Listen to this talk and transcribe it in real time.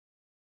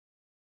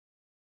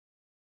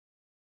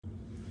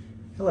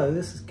Hello,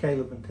 this is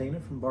Caleb and Tina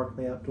from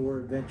Barkley Outdoor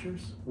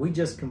Adventures. We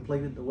just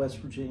completed the West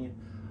Virginia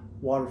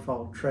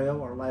Waterfall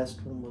Trail. Our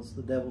last one was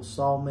the Devil's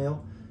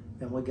Sawmill,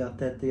 and we got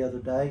that the other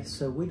day.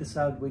 So we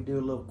decided we'd do a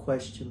little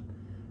question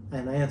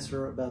and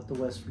answer about the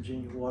West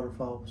Virginia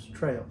Waterfalls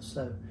Trail.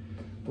 So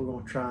we're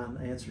going to try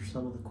and answer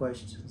some of the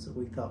questions that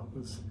we thought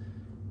was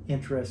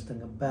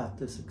interesting about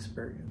this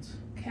experience.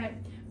 Okay,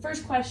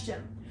 first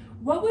question.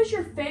 What was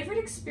your favorite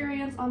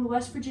experience on the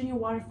West Virginia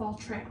Waterfall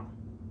Trail?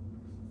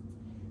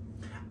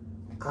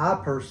 I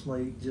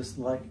personally just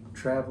like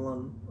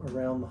traveling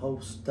around the whole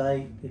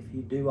state. If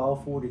you do all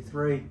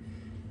 43,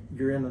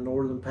 you're in the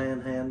northern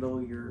panhandle,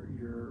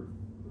 you're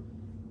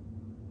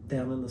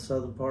down in the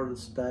southern part of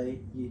the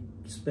state. You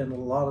spend a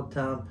lot of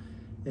time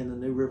in the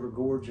New River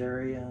Gorge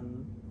area,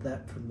 and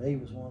that for me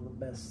was one of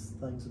the best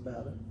things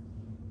about it.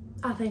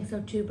 I think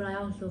so too, but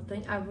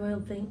I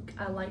really think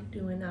I like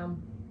doing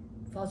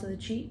Falls of the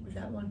Cheat, was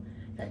that one,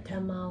 that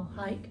 10-mile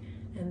hike,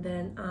 and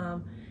then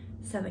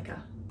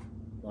Seneca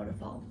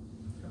Waterfall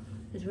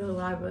is really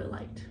what I really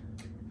liked.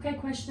 Okay,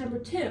 question number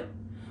 2.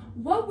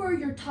 What were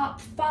your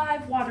top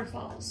 5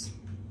 waterfalls?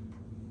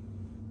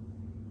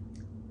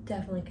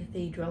 Definitely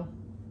Cathedral,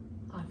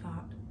 I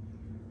thought,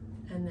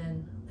 and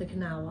then the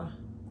Kanawha.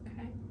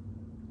 Okay,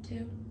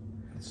 2.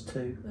 It's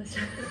 2.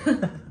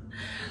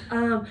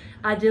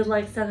 I did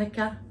like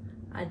Seneca.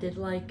 I did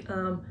like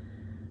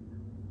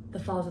the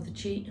Falls of the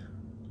Cheat.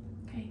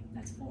 Okay,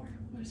 that's 4.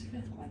 What was your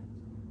 5th one?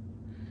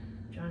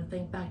 I'm trying to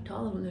think back to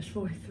all of them. There's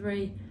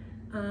 43.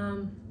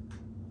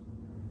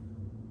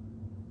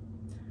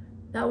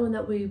 That one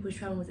that we was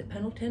traveling, was it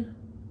Pendleton?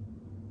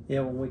 Yeah,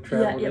 when we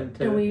traveled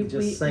into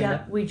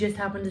it, we just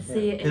happened to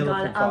see it and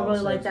got it. I really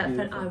like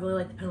that. I really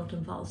like the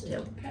Pendleton Falls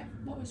too. Okay,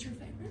 what was your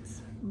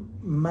favorites?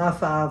 My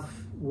 5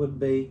 would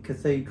be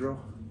Cathedral,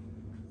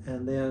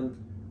 and then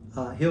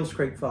Hills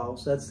Creek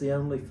Falls. That's the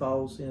only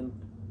falls in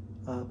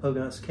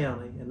Pocahontas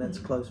County, and that's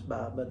close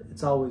by, but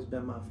it's always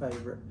been my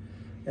favorite.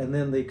 And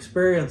then the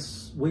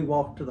experience, we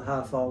walked to the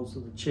high falls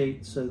of the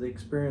Cheat, so the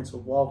experience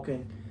of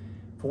walking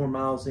 4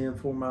 miles in,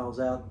 4 miles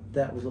out,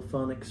 that was a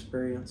fun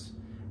experience.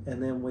 And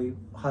then we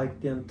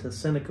hiked into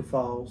Seneca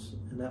Falls,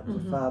 and that was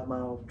a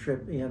 5-mile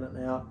trip in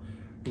and out.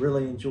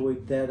 Really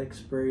enjoyed that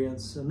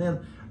experience. And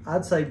then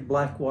I'd say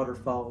Blackwater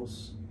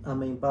Falls. I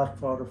mean,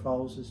 Blackwater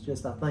Falls is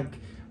just, I think,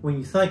 when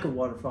you think of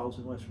waterfalls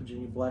in West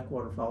Virginia,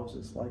 Blackwater Falls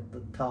is like the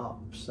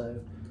top.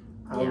 So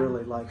I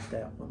really liked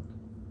that one.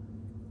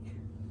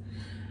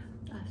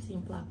 I've seen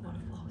Blackwater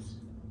Falls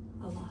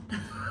a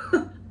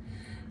lot.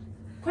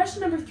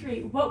 Question number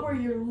 3. What were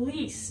your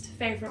least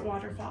favorite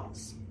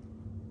waterfalls?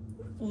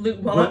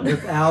 Lukemont.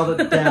 Without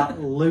a doubt,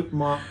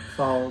 Lukemont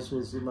Falls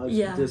was the most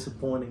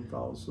disappointing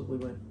falls that we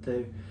went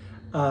to.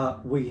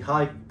 We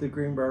hiked the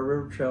Greenbrier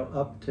River Trail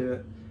up to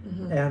it,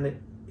 and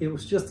it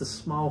was just a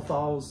small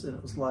falls, and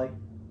it was like,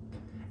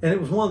 and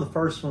it was one of the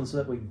first ones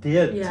that we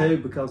did too,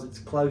 because it's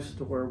close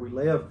to where we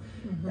live.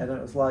 And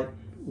it was like,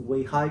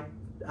 we hiked,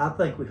 I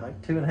think we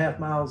hiked 2.5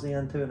 miles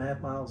in,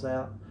 2.5 miles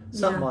out,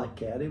 something like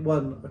that. It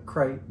wasn't a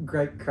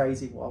great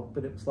crazy walk,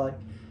 but it was like,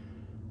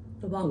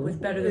 the walk was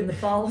better than the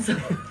falls.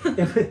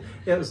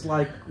 it was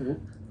like,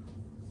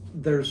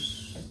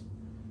 there's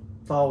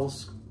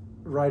falls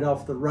right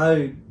off the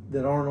road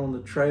that aren't on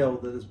the trail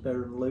that is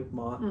better than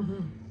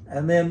Lukemont.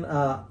 And then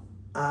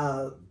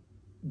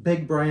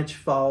Big Branch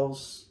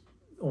Falls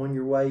on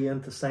your way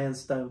into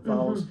Sandstone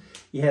Falls.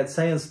 You had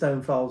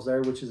Sandstone Falls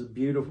there, which is a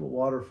beautiful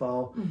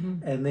waterfall.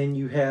 And then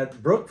you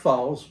had Brook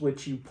Falls,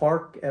 which you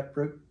park at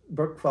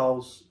Brook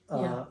Falls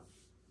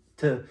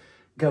to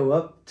go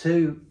up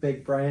to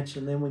Big Branch,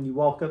 and then when you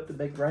walk up to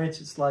Big Branch,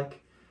 it's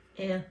like,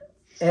 it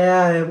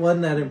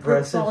wasn't that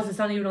impressive. Brook Falls is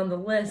not even on the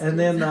list. And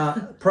then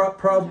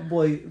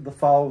probably the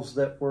falls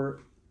that were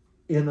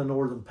in the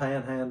northern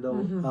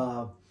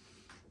panhandle,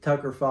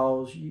 Tucker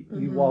Falls,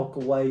 you walk a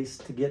ways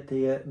to get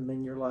to it, and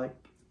then you're like,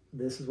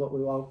 this is what we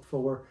walked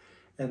for.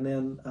 And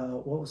then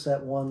what was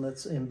that one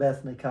that's in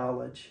Bethany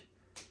College?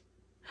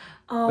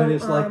 But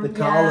it's like the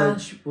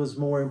college was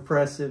more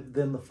impressive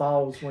than the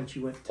falls once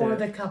you went to Or it.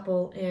 the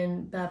couple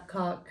in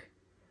Babcock.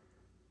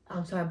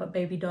 I'm sorry, but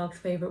Baby Dog's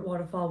favorite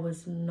waterfall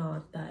was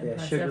not that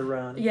impressive. Sugar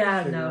Run.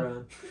 Yeah, Sugar no.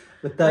 Run.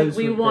 But those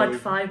we walked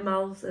 5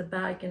 miles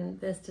back and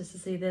this just to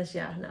see this.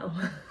 Yeah, no.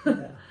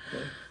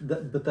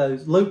 But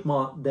those,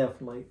 Lukemont,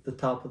 definitely the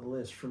top of the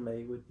list for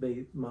me would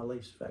be my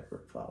least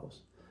favorite falls.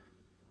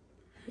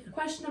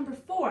 Question number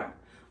 4.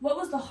 What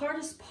was the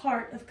hardest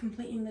part of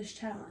completing this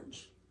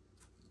challenge?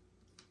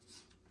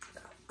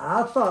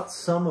 I thought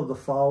some of the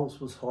falls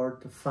was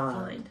hard to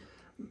find.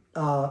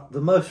 The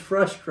most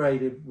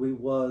frustrated we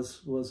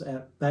was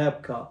at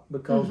Babcock,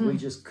 because we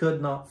just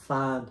could not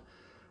find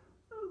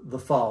the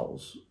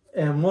falls.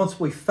 And once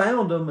we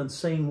found them and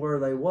seen where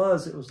they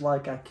was, it was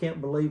like, I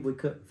can't believe we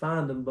couldn't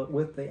find them. But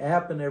with the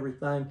app and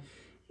everything,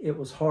 it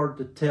was hard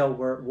to tell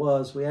where it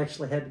was. We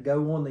actually had to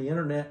go on the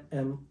internet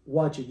and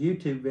watch a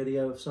YouTube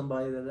video of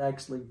somebody that had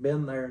actually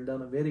been there and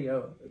done a video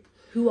of it.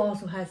 Who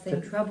also has the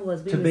same trouble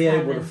as we to be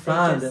able to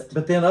find it.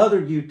 But then other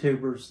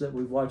YouTubers that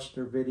we watched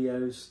their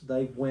videos,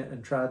 they went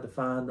and tried to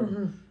find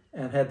them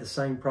and had the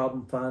same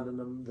problem finding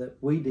them that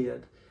we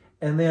did.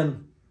 And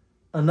then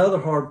another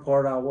hard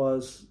part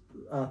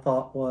I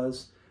thought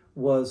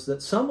was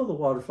that some of the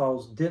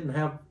waterfalls didn't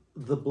have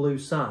the blue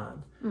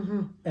sign.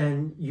 Mm-hmm.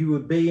 And you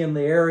would be in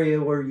the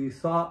area where you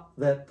thought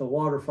that the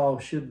waterfall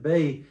should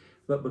be,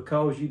 but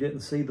because you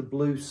didn't see the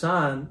blue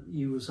sign,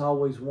 you was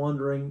always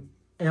wondering,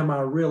 am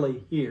I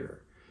really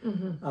here?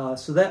 Mm-hmm.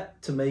 So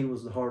that to me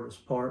was the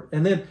hardest part.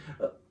 And then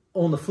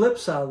on the flip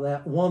side of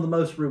that, one of the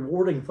most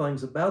rewarding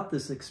things about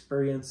this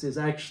experience is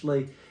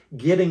actually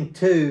getting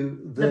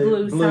to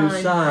the blue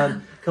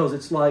sign, because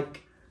it's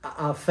like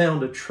I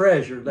found a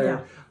treasure there.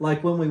 Yeah.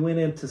 Like when we went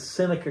into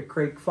Seneca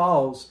Creek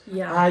Falls,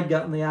 Yeah. I'd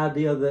gotten the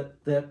idea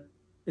that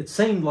it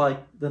seemed like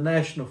the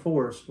National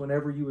Forest,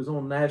 whenever you was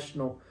on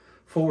National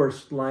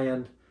Forest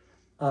land,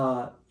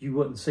 you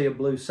wouldn't see a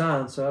blue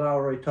sign. So I'd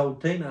already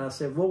told Tina, I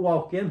said, we'll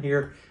walk in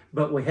here,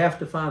 but we have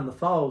to find the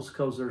falls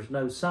because there's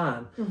no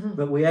sign. Mm-hmm.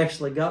 But we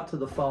actually got to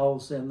the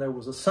falls and there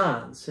was a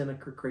sign,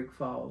 Seneca Creek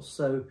Falls.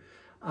 So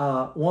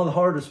one of the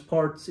hardest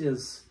parts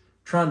is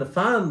trying to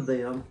find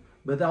them,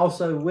 but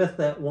also with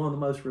that, one of the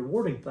most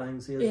rewarding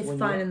things is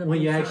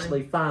when you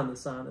actually find the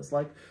sign. It's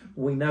like,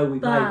 we know we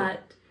made it.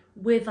 But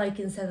with, like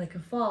in Seneca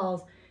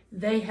Falls,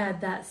 they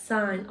had that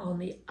sign on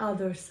the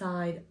other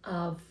side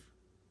of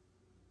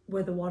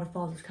where the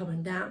waterfalls is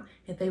coming down.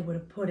 If they would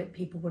have put it,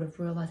 people would have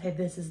realized, hey,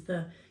 this is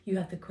you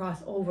have to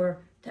cross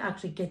over to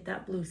actually get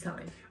that blue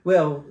sign.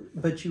 Well,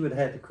 but you would have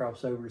had to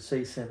cross over to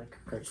see Seneca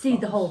Creek See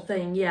Falls. the whole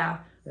thing, yeah.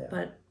 Yeah.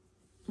 But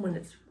when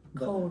it's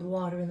cold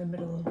water in the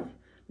middle of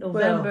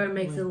November, it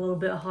makes it a little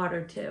bit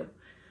harder too.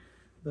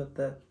 But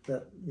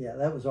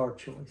that was our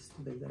choice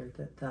to be there at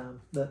that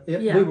time.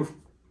 Yeah. We were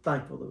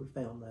thankful that we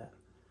found that.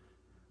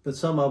 But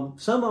some of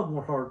them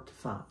were hard to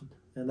find,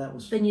 and that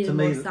was They needed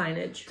more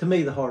signage. To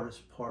me, the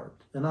hardest part.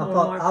 And I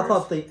More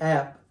thought the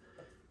app.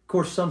 Of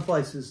course, some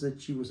places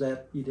that you was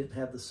at, you didn't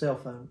have the cell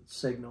phone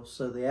signal,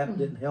 so the app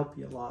didn't help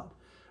you a lot.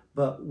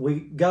 But we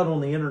got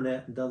on the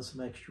internet and done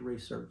some extra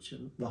research,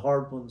 and the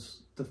hard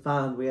ones to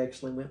find, we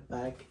actually went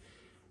back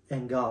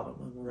and got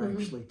them, and we're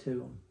actually to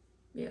them.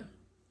 Yeah.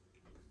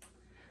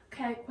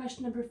 Okay,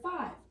 question number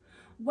 5.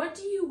 What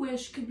do you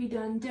wish could be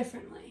done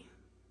differently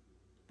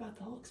about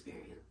the whole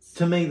experience?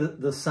 To me,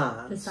 the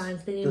signs. The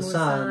signs. They need The more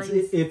signs.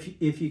 signs.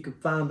 If you could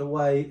find a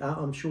way,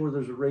 I'm sure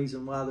there's a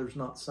reason why there's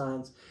not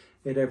signs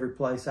at every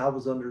place. I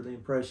was under the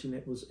impression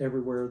it was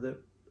everywhere that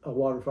a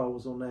waterfall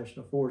was on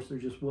National Forest, there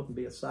just wouldn't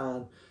be a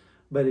sign.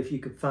 But if you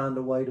could find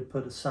a way to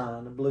put a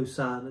sign, a blue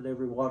sign at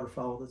every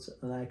waterfall that's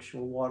an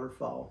actual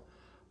waterfall.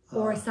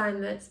 Or a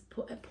sign that's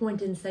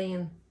pointing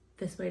saying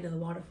this way to the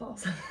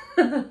waterfalls.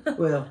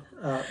 Well,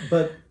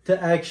 but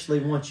to actually,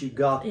 once you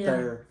got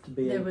there, to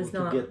be able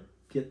to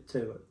get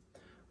to it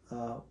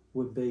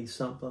would be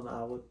something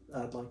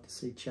I'd like to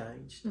see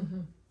changed.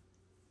 Mm-hmm.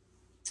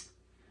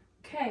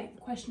 Okay,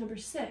 question number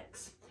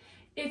 6.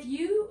 If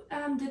you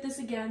did this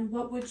again,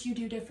 what would you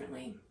do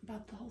differently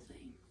about the whole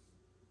thing?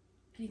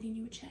 Anything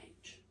you would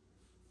change?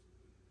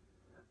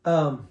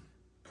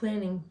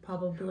 Planning,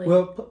 probably.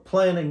 Well,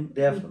 planning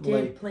definitely.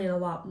 We did plan a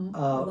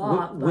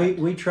lot.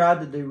 We tried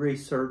to do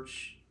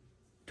research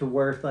to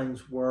where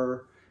things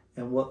were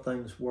and what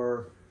things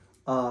were,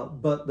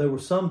 but there were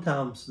some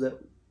times that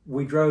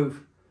we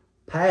drove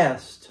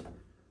past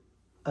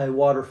a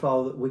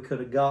waterfall that we could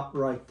have got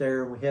right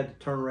there, and we had to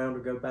turn around or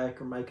go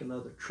back or make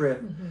another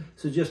trip. Mm-hmm.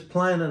 So just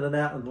planning it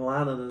out and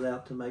lining it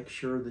out to make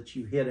sure that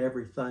you hit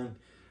everything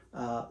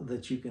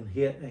that you can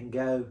hit and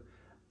go.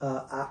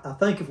 I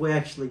think if we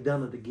actually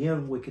done it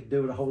again, we could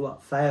do it a whole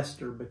lot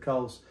faster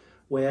because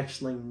we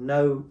actually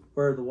know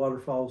where the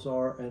waterfalls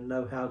are and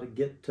know how to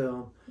get to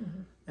them.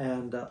 Mm-hmm.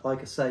 And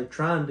like I say,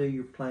 try and do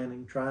your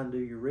planning, try and do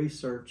your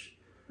research.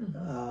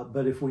 Mm-hmm.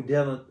 But if we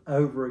did it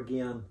over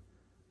again,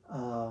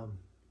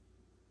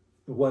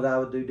 what I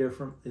would do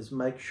different is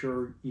make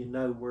sure you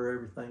know where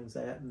everything's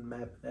at and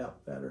map it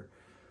out better.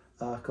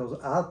 Because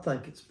I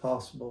think it's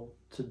possible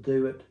to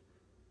do it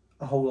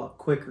a whole lot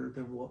quicker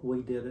than what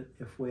we did it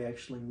if we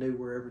actually knew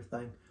where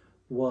everything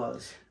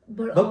was.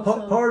 But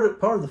also,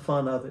 part of the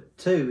fun of it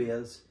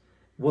too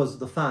was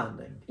the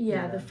finding.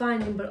 Yeah, the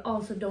finding, but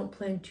also don't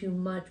plan too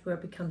much where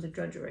it becomes a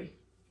drudgery.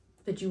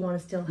 That you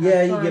want to still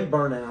have fun. You get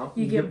burnt out.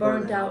 You get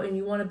burnt out, and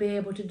you want to be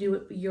able to do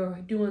it. You're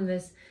doing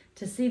this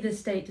to see the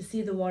state, to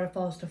see the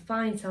waterfalls, to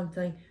find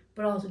something,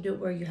 but also do it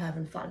where you're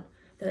having fun.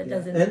 That it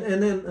doesn't.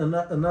 And then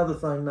another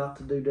thing not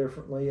to do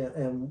differently,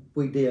 and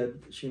we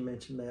did. She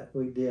mentioned that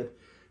we did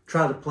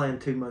try to plan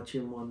too much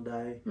in one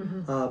day,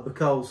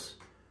 because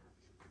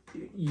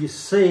you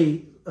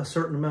see a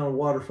certain amount of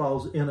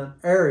waterfalls in an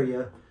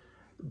area,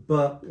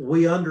 but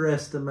we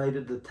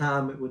underestimated the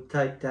time it would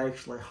take to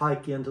actually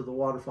hike into the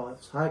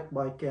waterfalls, hike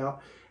back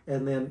out,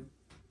 and then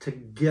to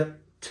get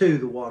to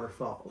the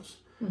waterfalls.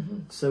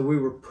 Mm-hmm. So we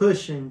were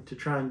pushing to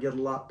try and get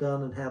a lot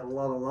done and have a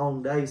lot of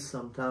long days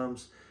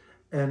sometimes.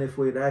 And if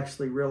we'd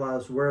actually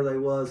realized where they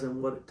was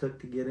and what it took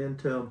to get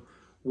into them,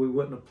 we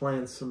wouldn't have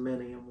planned so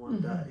many in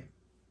one day.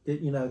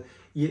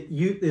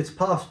 It's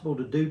possible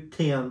to do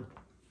 10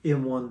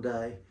 in one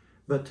day,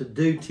 But to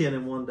do 10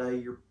 in one day,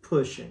 you're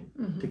pushing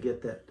to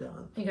get that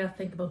done. You got to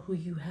think about who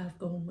you have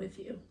going with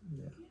you.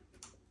 Yeah.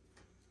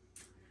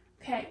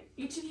 Okay,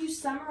 each of you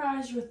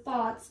summarize your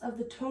thoughts of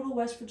the total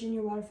West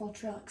Virginia Waterfall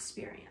Trail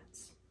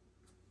experience.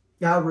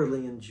 I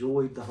really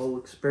enjoyed the whole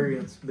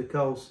experience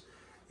because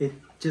it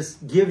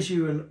just gives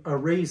you a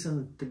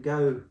reason to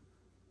go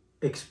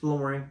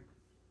exploring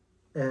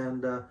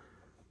and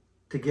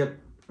to get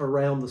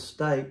around the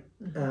state.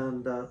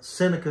 And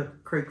Seneca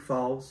Creek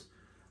Falls,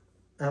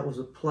 that was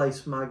a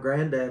place my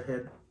granddad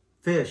had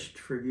fished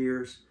for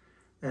years,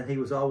 and he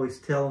was always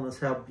telling us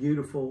how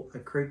beautiful a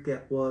creek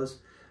that was,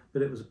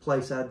 but it was a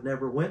place I'd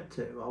never went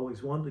to. I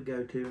always wanted to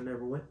go to and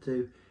never went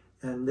to,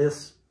 and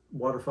this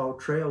Waterfall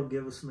Trail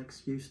gave us an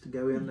excuse to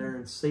go in there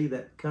and see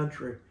that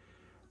country,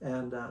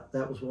 and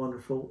that was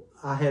wonderful.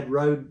 I had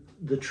rode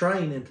the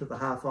train into the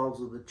high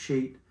falls of the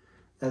Cheat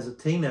as a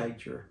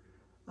teenager,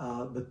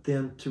 but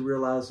then to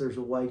realize there's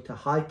a way to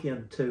hike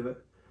into it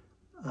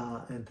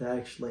and to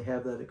actually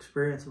have that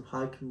experience of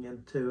hiking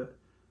into it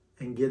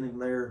and getting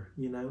there,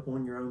 you know,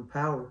 on your own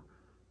power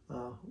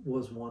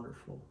was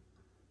wonderful.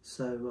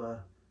 So,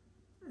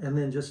 and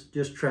then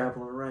just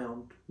traveling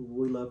around.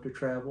 We love to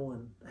travel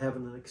and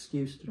having an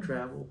excuse to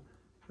travel.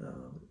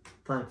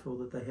 Thankful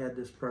that they had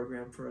this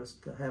program for us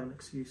to have an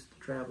excuse to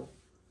travel.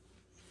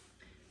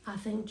 I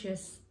think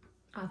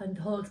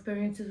the whole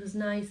experience was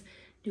nice,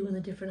 doing the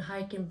different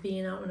hiking,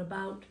 being out and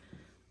about,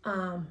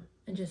 and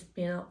just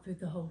being out through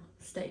the whole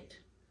state.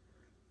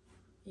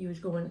 You was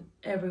going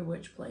every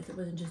which place. It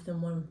wasn't just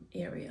in one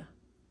area.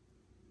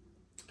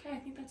 Okay, I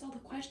think that's all the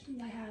questions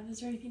I have.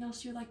 Is there anything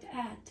else you would like to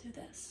add to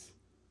this?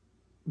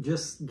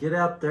 Just get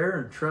out there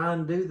and try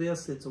and do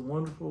this. It's a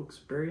wonderful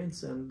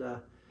experience, and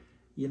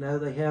you know,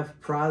 they have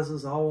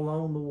prizes all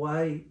along the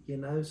way, you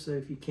know, so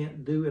if you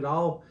can't do it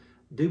all,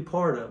 do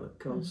part of it,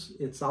 because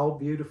it's all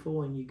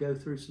beautiful and you go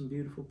through some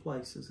beautiful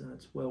places, and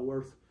it's well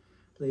worth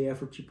the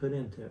effort you put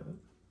into it.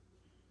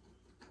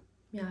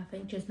 Yeah, I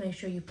think just make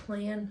sure you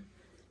plan,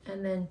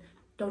 and then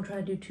don't try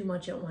to do too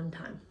much at one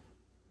time.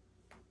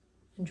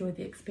 Enjoy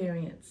the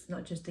experience,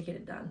 not just to get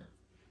it done.